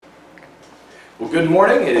Well, good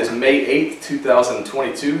morning. It is May 8th,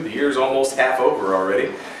 2022. The year's almost half over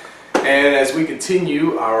already. And as we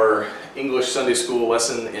continue our English Sunday School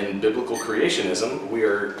lesson in Biblical Creationism, we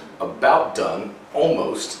are about done,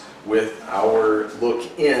 almost, with our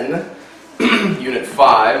look in Unit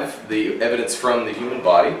 5, the evidence from the human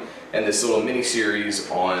body, and this little mini-series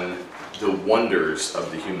on the wonders of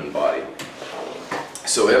the human body.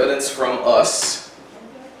 So evidence from us,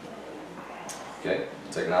 okay,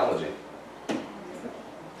 technology.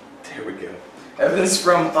 There we go. Evidence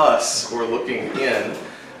from us, we're looking in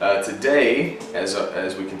today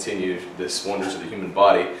as we continue this wonders of the human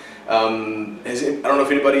body. I don't know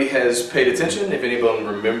if anybody has paid attention, if anyone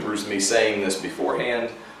remembers me saying this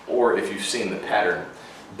beforehand, or if you've seen the pattern.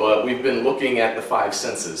 But we've been looking at the five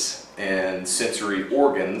senses and sensory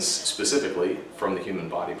organs specifically from the human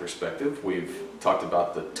body perspective. We've talked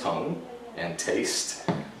about the tongue and taste.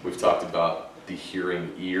 We've talked about the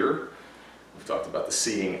hearing ear. We've talked about the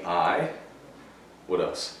seeing eye. What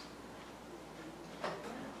else?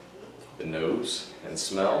 The nose and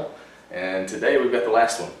smell. And today we've got the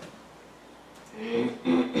last one.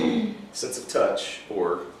 Sense of touch,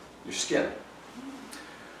 or your skin.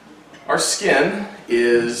 Our skin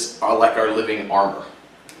is like our living armor.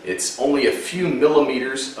 It's only a few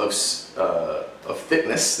millimeters of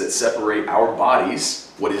thickness that separate our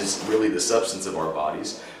bodies, what is really the substance of our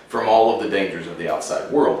bodies, from all of the dangers of the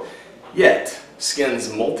outside world. Yet,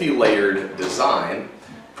 skin's multi-layered design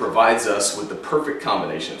provides us with the perfect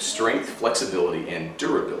combination of strength, flexibility, and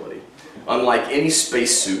durability. Unlike any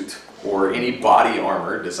spacesuit or any body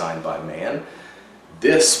armor designed by man,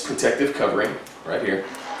 this protective covering, right here,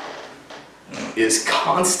 is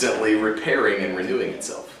constantly repairing and renewing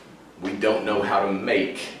itself. We don't know how to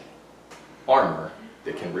make armor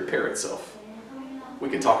that can repair itself. We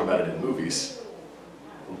can talk about it in movies,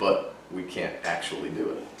 but we can't actually do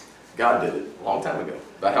it. God did it a long time ago.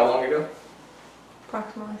 About how long ago?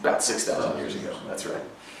 Approximately. About 6,000 years ago. That's right.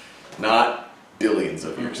 Not billions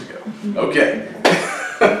of years ago. Okay.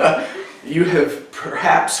 You have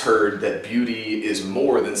perhaps heard that beauty is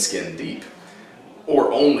more than skin deep,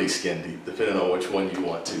 or only skin deep, depending on which one you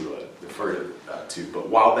want to refer to. But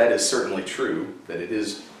while that is certainly true, that it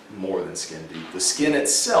is more than skin deep, the skin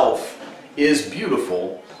itself is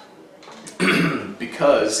beautiful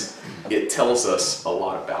because it tells us a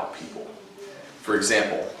lot about people. For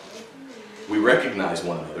example, we recognize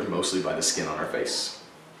one another mostly by the skin on our face,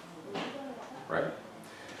 right?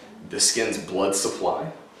 The skin's blood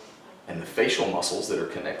supply and the facial muscles that are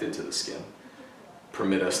connected to the skin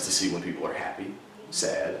permit us to see when people are happy,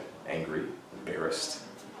 sad, angry, embarrassed,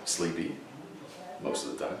 sleepy, most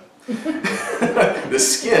of the time. The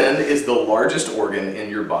skin is the largest organ in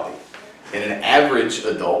your body. In an average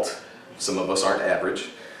adult, some of us aren't average,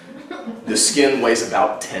 the skin weighs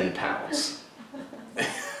about 10 pounds.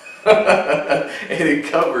 And it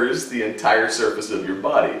covers the entire surface of your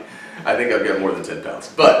body. I think I've got more than 10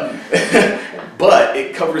 pounds. But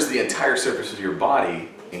it covers the entire surface of your body,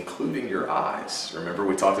 including your eyes. Remember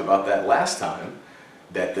we talked about that last time,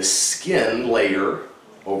 that the skin layer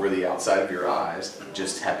over the outside of your eyes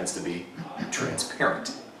just happens to be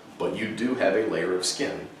transparent. But you do have a layer of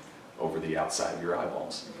skin over the outside of your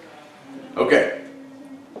eyeballs. Okay.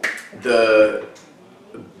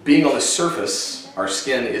 Being on the surface, our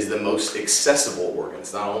skin is the most accessible organ.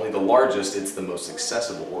 It's not only the largest, it's the most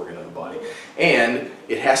accessible organ of the body. And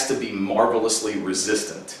it has to be marvelously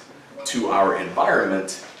resistant to our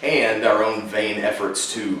environment and our own vain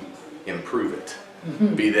efforts to improve it.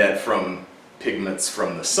 Be that from pigments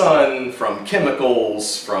from the sun, from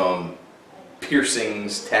chemicals, from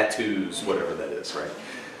piercings, tattoos, whatever that is, right?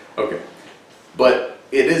 Okay. But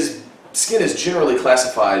skin is generally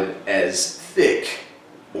classified as thick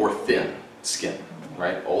or thin skin,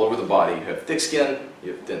 right? All over the body, you have thick skin,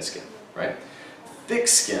 you have thin skin, right? Thick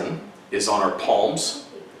skin is on our palms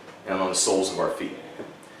and on the soles of our feet.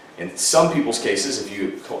 In some people's cases, if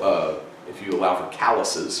you allow for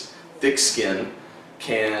calluses, thick skin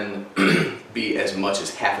can be as much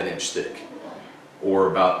as half an inch thick, or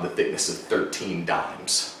about the thickness of 13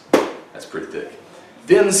 dimes. That's pretty thick.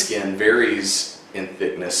 Thin skin varies in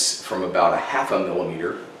thickness from about 0.5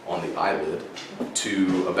 millimeter on the eyelid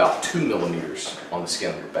to about 2 millimeters on the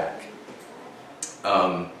skin on your back.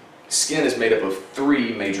 Skin is made up of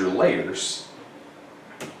 3 major layers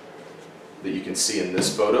that you can see in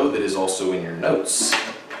this photo that is also in your notes.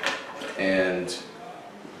 And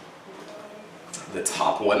the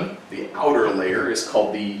top one, the outer layer, is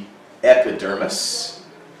called the epidermis.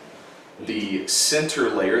 The center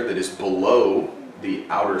layer that is below the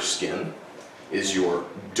outer skin is your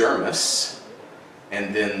dermis.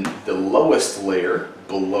 And then the lowest layer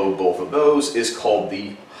below both of those is called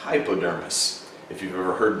the hypodermis. If you've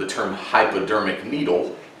ever heard the term hypodermic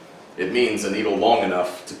needle, it means a needle long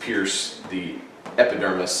enough to pierce the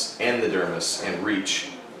epidermis and the dermis and reach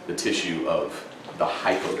the tissue of the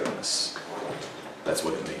hypodermis. That's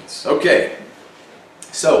what it means. Okay,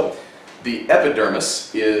 so the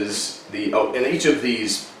epidermis is the, and each of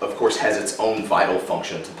these, of course, has its own vital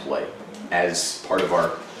function to play as part of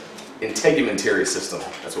our integumentary system.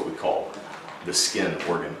 That's what we call the skin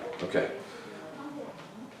organ. Okay.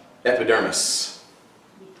 Epidermis.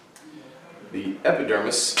 The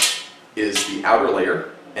epidermis is the outer layer,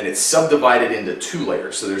 and it's subdivided into two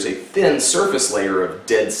layers. So there's a thin surface layer of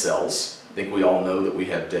dead cells. I think we all know that we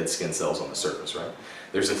have dead skin cells on the surface, right?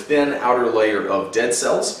 There's a thin outer layer of dead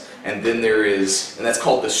cells, and then there is, and that's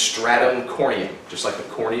called the stratum corneum. Just like the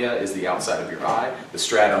cornea is the outside of your eye, the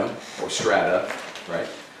stratum, or strata, right,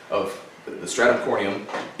 of the stratum corneum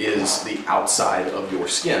is the outside of your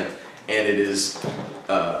skin. And it is,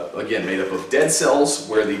 again, made up of dead cells,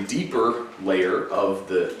 where the deeper layer of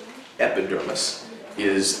the epidermis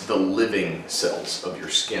is the living cells of your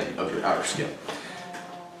skin, of your outer skin.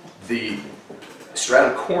 The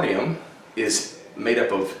stratum corneum is made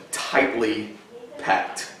up of tightly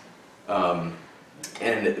packed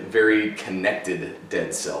and very connected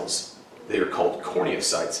dead cells. They are called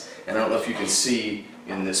corneocytes. And I don't know if you can see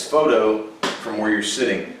in this photo from where you're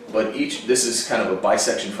sitting, but this is kind of a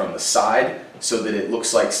bisection from the side so that it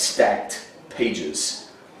looks like stacked pages.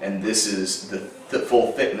 And this is the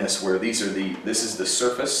full thickness, where this is the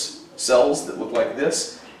surface cells that look like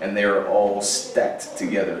this, and they're all stacked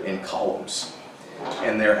together in columns.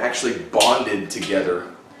 And they're actually bonded together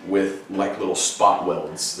with like little spot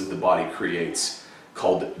welds that the body creates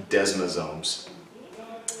called desmosomes.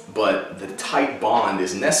 But the tight bond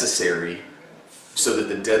is necessary so that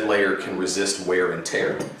the dead layer can resist wear and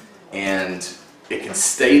tear, and it can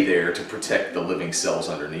stay there to protect the living cells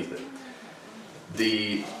underneath it.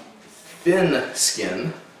 The thin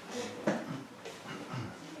skin,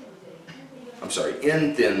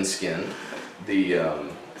 in thin skin,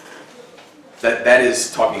 that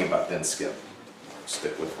is talking about thin skin.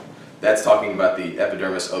 Stick with it. That's talking about the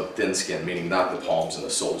epidermis of thin skin, meaning not the palms and the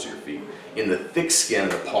soles of your feet. In the thick skin,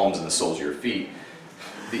 the palms and the soles of your feet,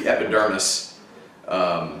 the epidermis,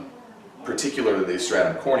 particularly the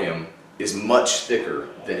stratum corneum, is much thicker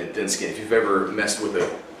than in thin skin. If you've ever messed with a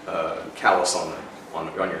callus on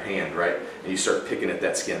your hand, right, and you start picking at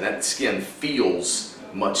that skin feels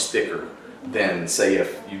much thicker than, say,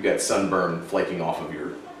 if you've got sunburn flaking off of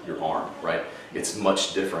your arm, right? It's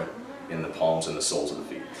much different in the palms and the soles of the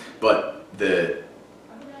feet. But the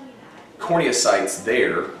corneocytes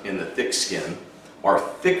there in the thick skin are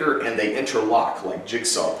thicker, and they interlock like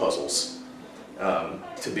jigsaw puzzles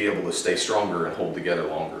to be able to stay stronger and hold together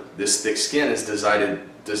longer. This thick skin is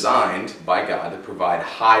designed by God to provide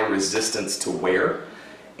high resistance to wear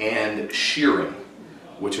and shearing,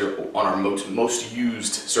 which are on our most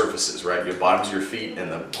used surfaces, right? Your bottoms of your feet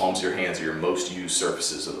and the palms of your hands are your most used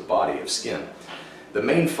surfaces of the body, of skin. The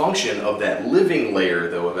main function of that living layer,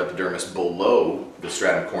 though, of epidermis below the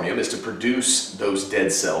stratum corneum is to produce those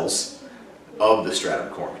dead cells of the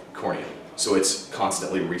stratum corneum. So it's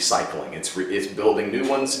constantly recycling. It's building new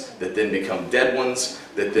ones that then become dead ones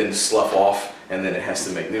that then slough off, and then it has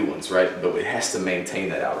to make new ones, right? But it has to maintain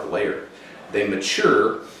that outer layer. They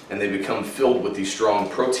mature and they become filled with these strong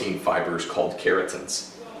protein fibers called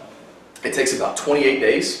keratins. It takes about 28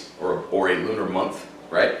 days or a lunar month,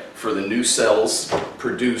 right, for the new cells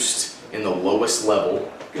produced in the lowest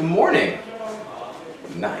level. Good morning.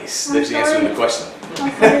 Nice. That's the answer to the question.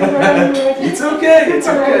 It's okay. It's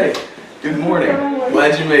okay. Good morning.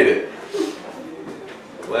 Glad you made it.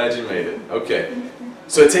 Glad you made it. Okay.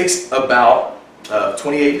 So it takes about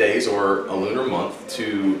 28 days or a lunar month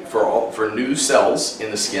for new cells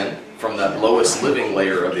in the skin from that lowest living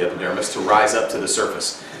layer of the epidermis to rise up to the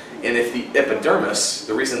surface. And if the epidermis,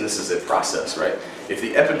 the reason this is a process, right? If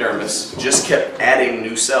the epidermis just kept adding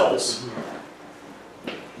new cells,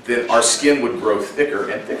 then our skin would grow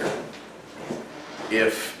thicker and thicker.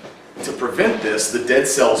 To prevent this, the dead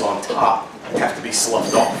cells on top have to be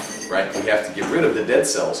sloughed off, right? We have to get rid of the dead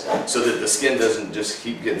cells so that the skin doesn't just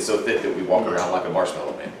keep getting so thick that we walk around like a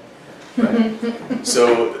marshmallow man, right?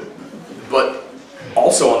 So, but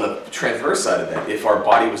also on the transverse side of that, if our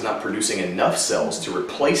body was not producing enough cells to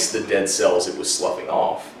replace the dead cells it was sloughing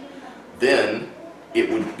off, then it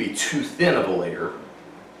would be too thin of a layer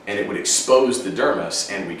and it would expose the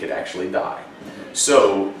dermis and we could actually die.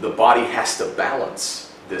 So the body has to balance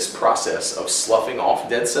this process of sloughing off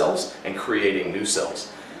dead cells and creating new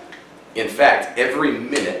cells. In fact, every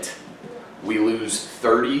minute we lose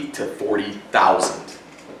 30 to 40,000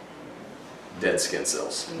 dead skin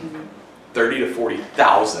cells. 30 to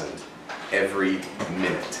 40,000 every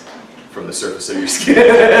minute from the surface of your skin.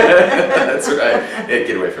 That's right. Hey,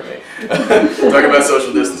 get away from me. Talking about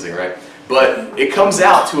social distancing, right? But it comes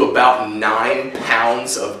out to about 9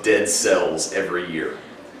 pounds of dead cells every year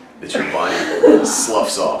that your body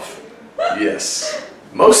sloughs off. Yes.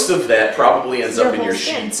 Most of that probably ends up in your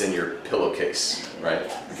sheets and your pillowcase, right?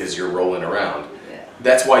 Because you're rolling around.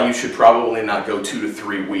 That's why you should probably not go 2 to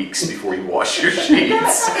 3 weeks before you wash your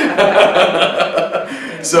sheets.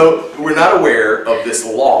 So we're not aware of this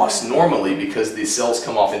loss normally because these cells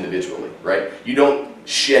come off individually, right? You don't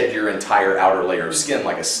shed your entire outer layer of skin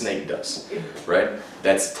like a snake does, right?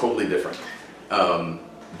 That's totally different.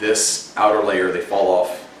 This outer layer, they fall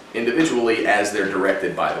off individually as they're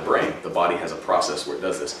directed by the brain. The body has a process where it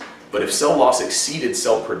does this. But if cell loss exceeded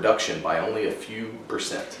cell production by only a few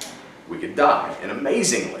percent, we could die. And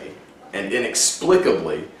amazingly and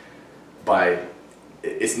inexplicably,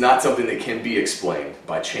 it's not something that can be explained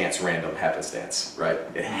by chance, random happenstance, right?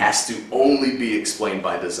 It has to only be explained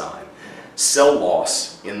by design. Cell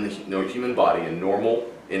loss in the human body in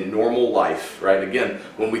normal life, right? Again,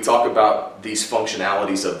 when we talk about these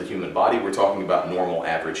functionalities of the human body, we're talking about normal,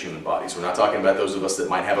 average human bodies. We're not talking about those of us that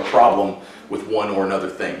might have a problem with one or another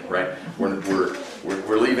thing, right?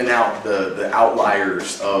 We're leaving out the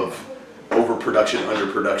outliers of overproduction,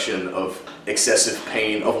 underproduction, of excessive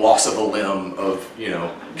pain, of loss of a limb, of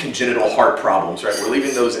congenital heart problems, right? We're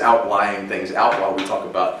leaving those outlying things out while we talk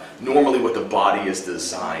about normally what the body is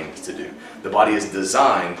designed to do. The body is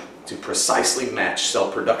designed to precisely match cell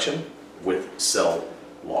production with cell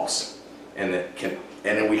loss, and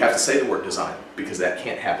then we have to say the word design because that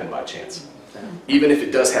can't happen by chance. Even if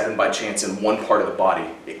it does happen by chance in one part of the body,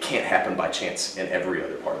 it can't happen by chance in every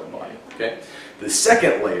other part of the body. Okay. The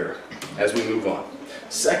second layer, as we move on,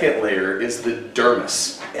 second layer is the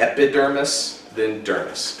dermis. Epidermis, then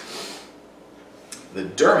dermis. The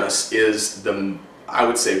dermis is I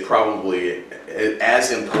would say probably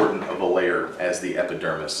as important of a layer as the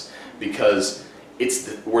epidermis because it's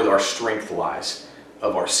where our strength lies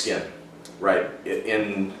of our skin, right?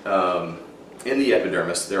 In the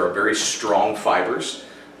epidermis, there are very strong fibers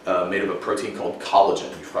made of a protein called collagen.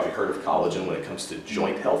 You've probably heard of collagen when it comes to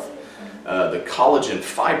joint health. The collagen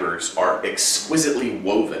fibers are exquisitely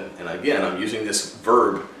woven, and again, I'm using this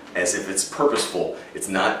verb as if it's purposeful. It's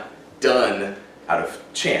not done out of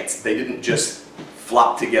chance. They didn't just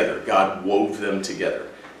flop together. God wove them together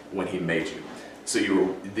when He made you.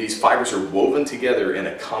 So these fibers are woven together in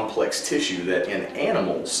a complex tissue that in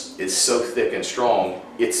animals is so thick and strong,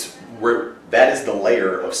 that is the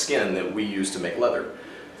layer of skin that we use to make leather.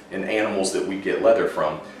 In animals that we get leather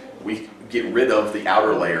from, we get rid of the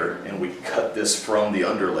outer layer and we cut this from the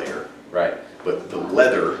under layer, right? But the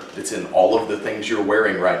leather that's in all of the things you're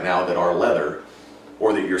wearing right now that are leather,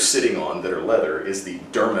 or that you're sitting on that are leather, is the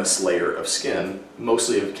dermis layer of skin,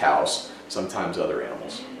 mostly of cows, sometimes other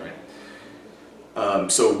animals,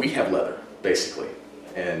 right? So we have leather, basically,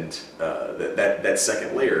 and that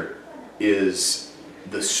second layer is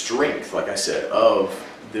the strength, like I said,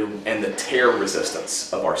 and the tear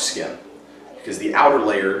resistance of our skin. Because the outer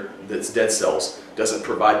layer, that's dead cells, doesn't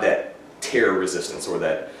provide that tear resistance or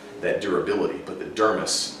that durability, but the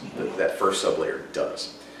dermis, that first sublayer,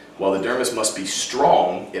 does. While the dermis must be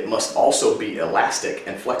strong, it must also be elastic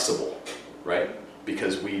and flexible, right?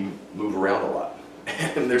 Because we move around a lot,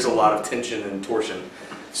 and there's a lot of tension and torsion.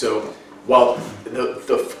 So while the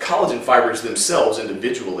collagen fibers themselves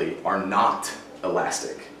individually are not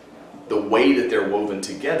elastic, the way that they're woven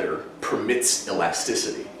together permits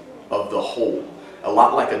elasticity of the whole, a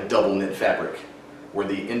lot like a double knit fabric, where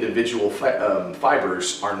the individual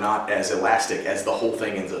fibers are not as elastic as the whole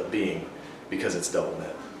thing ends up being because it's double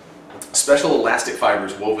knit. Special elastic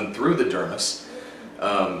fibers woven through the dermis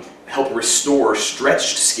help restore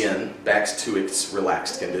stretched skin back to its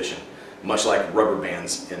relaxed condition, much like rubber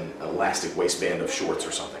bands in an elastic waistband of shorts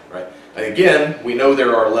or something, right? And again, we know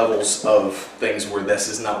there are levels of things where this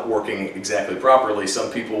is not working exactly properly.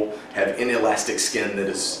 Some people have inelastic skin that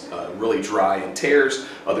is really dry and tears.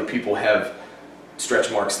 Other people have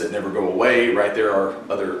stretch marks that never go away, right? There are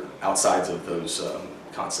other outsides of those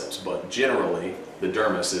concepts, but generally the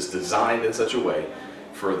dermis is designed in such a way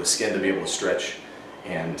for the skin to be able to stretch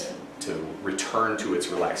and to return to its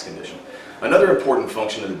relaxed condition. Another important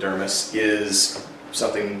function of the dermis is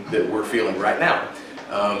something that we're feeling right now.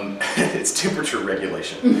 It's temperature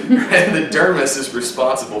regulation. Right? The dermis is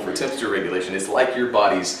responsible for temperature regulation. It's like your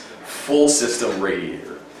body's full system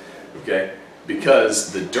radiator, okay?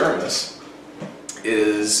 Because the dermis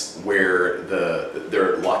is where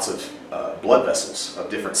there are lots of blood vessels of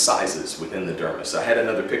different sizes within the dermis. I had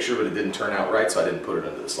another picture, but it didn't turn out right, so I didn't put it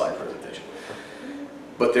into the slide presentation.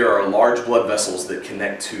 But there are large blood vessels that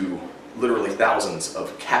connect to literally thousands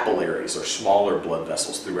of capillaries or smaller blood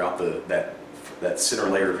vessels throughout that center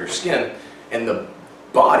layer of your skin. And the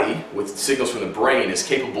body, with signals from the brain, is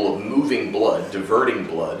capable of moving blood, diverting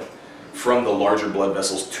blood from the larger blood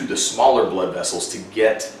vessels to the smaller blood vessels to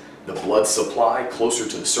get the blood supply closer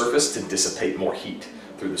to the surface to dissipate more heat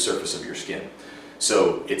through the surface of your skin.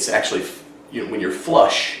 So it's actually, when you're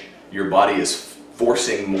flush, your body is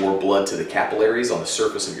forcing more blood to the capillaries on the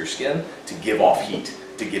surface of your skin to give off heat,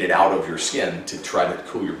 to get it out of your skin to try to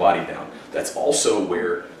cool your body down. That's also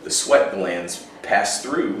where the sweat glands pass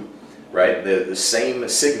through, right? The same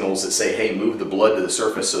signals that say, hey, move the blood to the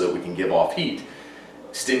surface so that we can give off heat,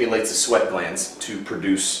 stimulates the sweat glands to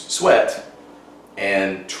produce sweat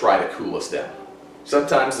and try to cool us down.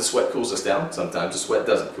 Sometimes the sweat cools us down, sometimes the sweat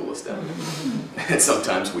doesn't cool us down. And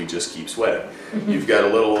sometimes we just keep sweating. You've got a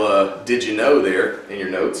little did you know there in your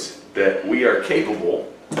notes that we are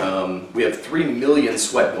capable, we have 3 million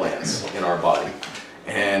sweat glands in our body.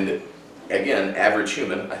 And again, average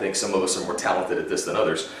human, I think some of us are more talented at this than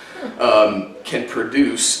others, can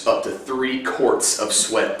produce up to 3 quarts of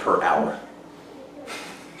sweat per hour.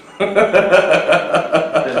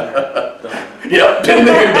 Yeah, been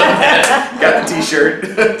there, done that. Got the t-shirt,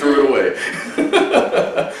 threw it away.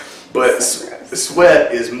 But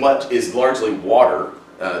sweat is largely water,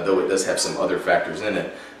 though it does have some other factors in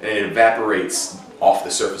it, and it evaporates off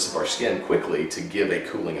the surface of our skin quickly to give a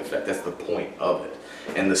cooling effect. That's the point of it.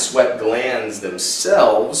 And the sweat glands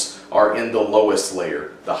themselves are in the lowest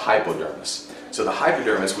layer, the hypodermis. So the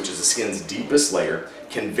hypodermis, which is the skin's deepest layer,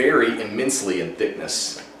 can vary immensely in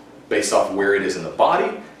thickness based off where it is in the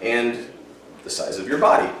body and the size of your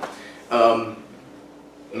body.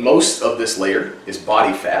 Most of this layer is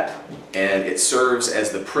body fat, and it serves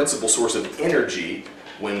as the principal source of energy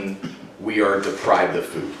when we are deprived of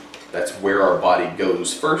food. That's where our body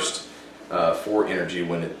goes first for energy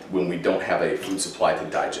when we don't have a food supply to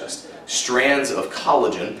digest. Strands of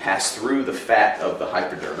collagen pass through the fat of the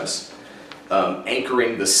hypodermis,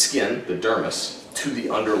 anchoring the skin, the dermis, to the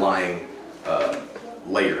underlying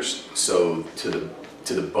layers, so to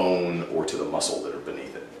the bone or to the muscle that are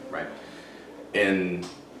beneath it, right? And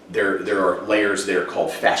there are layers there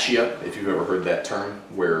called fascia, if you've ever heard that term,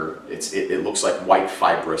 where it looks like white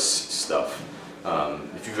fibrous stuff.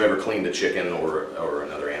 If you've ever cleaned a chicken or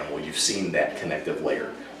another animal, you've seen that connective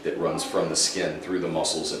layer that runs from the skin through the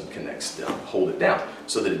muscles and connects down, hold it down,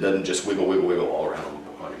 so that it doesn't just wiggle, wiggle, wiggle all around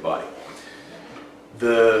on your body.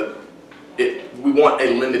 We want a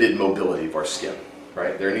limited mobility of our skin,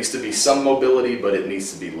 right? There needs to be some mobility, but it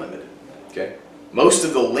needs to be limited, okay? Most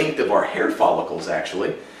of the length of our hair follicles,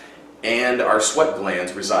 actually, and our sweat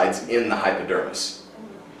glands resides in the hypodermis.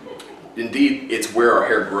 Indeed, it's where our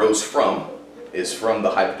hair grows from, is from the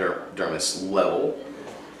hypodermis level,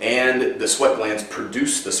 and the sweat glands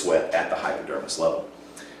produce the sweat at the hypodermis level.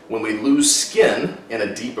 When we lose skin in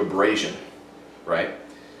a deep abrasion, right,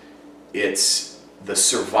 it's the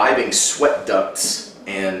surviving sweat ducts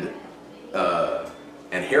and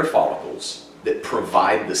hair follicles that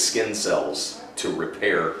provide the skin cells to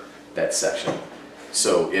repair that section.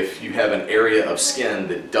 So if you have an area of skin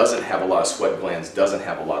that doesn't have a lot of sweat glands, doesn't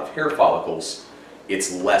have a lot of hair follicles,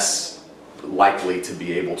 it's less likely to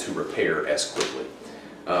be able to repair as quickly.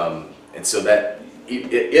 And so that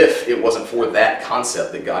if it wasn't for that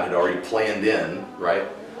concept that God had already planned in, right,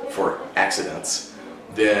 for accidents,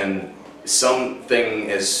 then something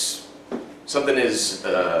as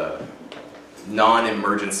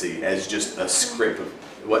non-emergency as just a scrape of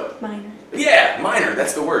what? Minor. Yeah, minor,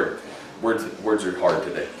 that's the word. Words are hard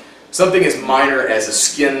today. Something as minor as a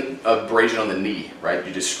skin abrasion on the knee, right?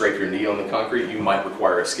 You just scrape your knee on the concrete, you might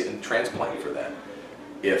require a skin transplant for that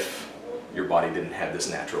if your body didn't have this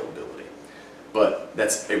natural ability. But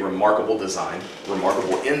that's a remarkable design,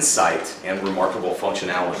 remarkable insight, and remarkable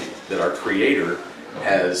functionality that our Creator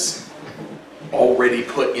has already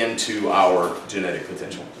put into our genetic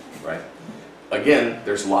potential, right? Again,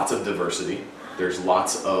 there's lots of diversity, there's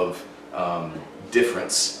lots of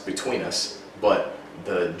difference between us, but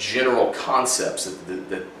the general concepts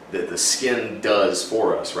that the skin does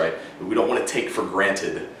for us, right? We don't want to take for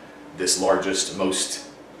granted this largest, most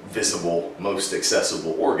visible, most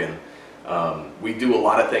accessible organ. We do a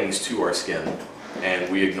lot of things to our skin,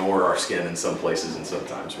 and we ignore our skin in some places and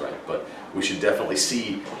sometimes, right? But we should definitely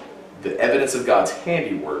see the evidence of God's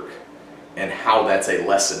handiwork and how that's a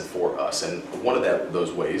lesson for us. And one of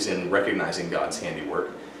those ways in recognizing God's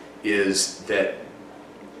handiwork is that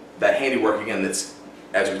handiwork, again, that's,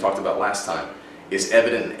 as we talked about last time, is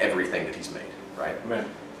evident in everything that he's made, right? Amen.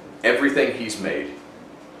 Everything he's made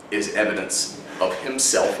is evidence of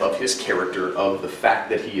himself, of his character, of the fact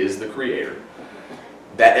that he is the creator.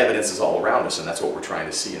 That evidence is all around us, and that's what we're trying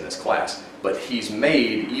to see in this class. But he's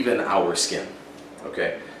made even our skin,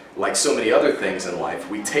 okay? Like so many other things in life,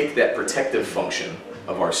 we take that protective function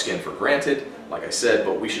of our skin for granted, like I said,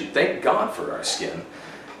 but we should thank God for our skin,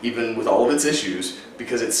 even with all of its issues,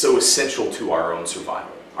 because it's so essential to our own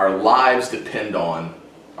survival. Our lives depend on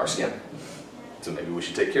our skin, so maybe we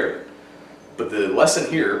should take care of it. But the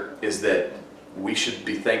lesson here is that we should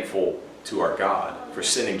be thankful to our God for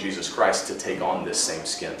sending Jesus Christ to take on this same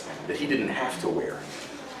skin that he didn't have to wear,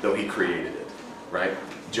 though he created it, right?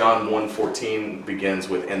 John 1:14 begins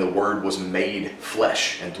with, "And the Word was made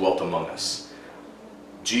flesh and dwelt among us."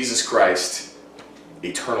 Jesus Christ,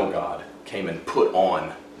 eternal God, came and put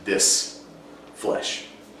on this flesh,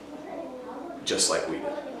 just like we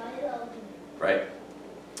did, right?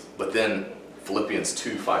 But then Philippians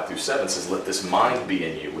 2:5-7 says, "Let this mind be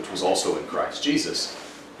in you, which was also in Christ Jesus,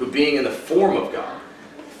 who being in the form of God,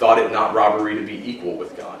 thought it not robbery to be equal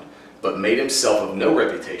with God, but made himself of no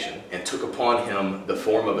reputation, and took upon him the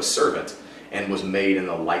form of a servant, and was made in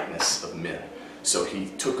the likeness of men." So he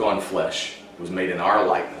took on flesh, was made in our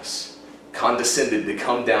likeness, condescended to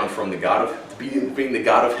come down from the God of, being the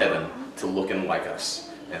God of heaven, to looking like us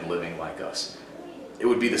and living like us. It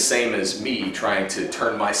would be the same as me trying to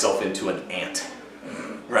turn myself into an ant,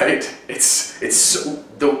 right? It's so,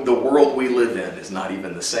 the world we live in is not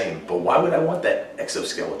even the same. But why would I want that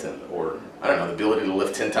exoskeleton, or I don't know, the ability to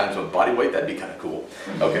lift 10 times my body weight? That'd be kind of cool.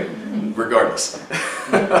 Okay, regardless.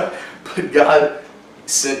 But God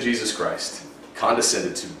sent Jesus Christ,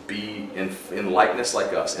 condescended to be in likeness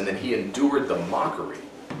like us, and then he endured the mockery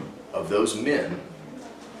of those men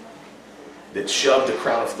that shoved a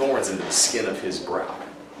crown of thorns into the skin of his brow,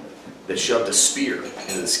 that shoved a spear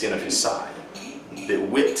into the skin of his side, that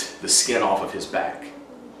whipped the skin off of his back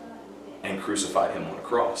and crucified him on a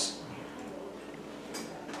cross,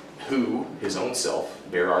 who, his own self,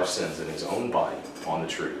 bare our sins in his own body on the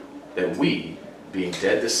tree, that we, being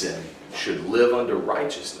dead to sin, should live unto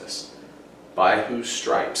righteousness, by whose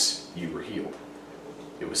stripes you were healed.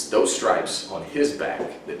 It was those stripes on his back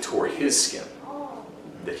that tore his skin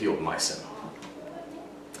that healed my sin.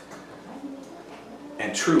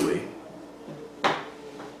 And truly,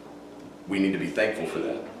 we need to be thankful for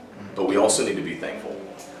that. But we also need to be thankful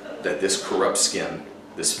that this corrupt skin,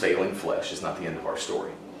 this failing flesh, is not the end of our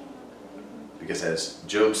story. Because as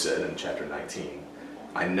Job said in chapter 19,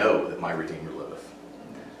 "I know that my Redeemer liveth,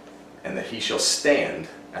 and that he shall stand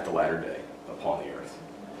at the latter day upon the earth.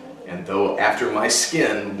 And though after my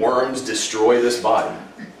skin worms destroy this body,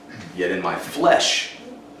 yet in my flesh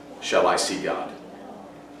shall I see God,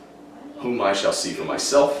 whom I shall see for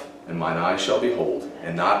myself, and mine eyes shall behold,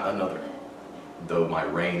 and not another, though my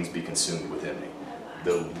reins be consumed within me."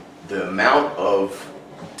 The amount of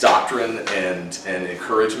doctrine and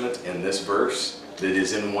encouragement in this verse that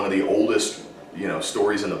is in one of the oldest,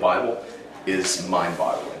 stories in the Bible is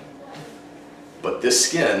mind-boggling. But this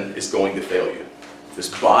skin is going to fail you. This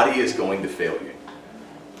body is going to fail you.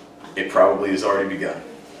 It probably has already begun,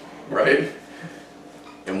 right?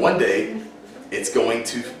 And one day, it's going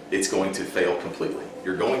to fail completely.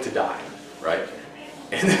 You're going to die, right?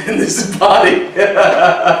 And then this body,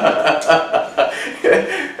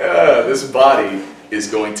 this body is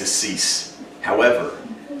going to cease. However,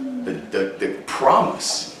 the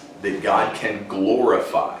promise that God can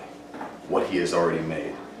glorify what he has already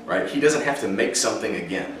made, right? He doesn't have to make something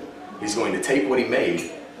again. He's going to take what he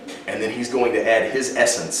made, and then he's going to add his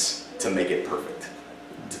essence to make it perfect,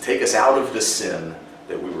 to take us out of the sin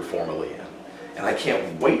that we were formerly in. And I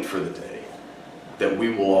can't wait for the day that we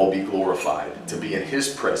will all be glorified to be in his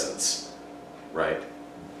presence, right?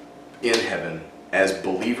 In heaven, as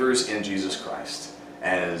believers in Jesus Christ,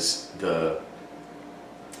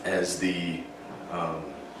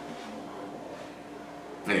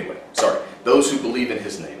 those who believe in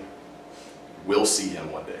his name will see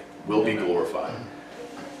him one day, will be glorified,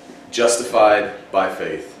 justified by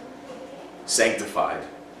faith, sanctified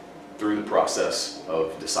through the process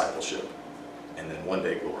of discipleship, and then one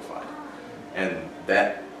day glorified. And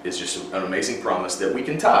that is just an amazing promise that we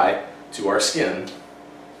can tie to our skin,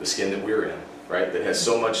 the skin that we're in, right? That has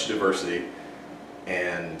so much diversity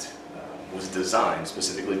and was designed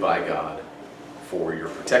specifically by God for your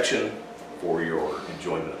protection, for your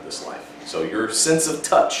enjoyment of this life. So your sense of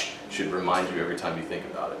touch should remind you every time you think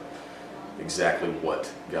about it exactly what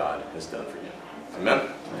God has done for you. Amen?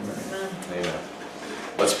 Amen. Amen.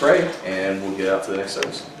 Let's pray and we'll get out to the next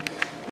service.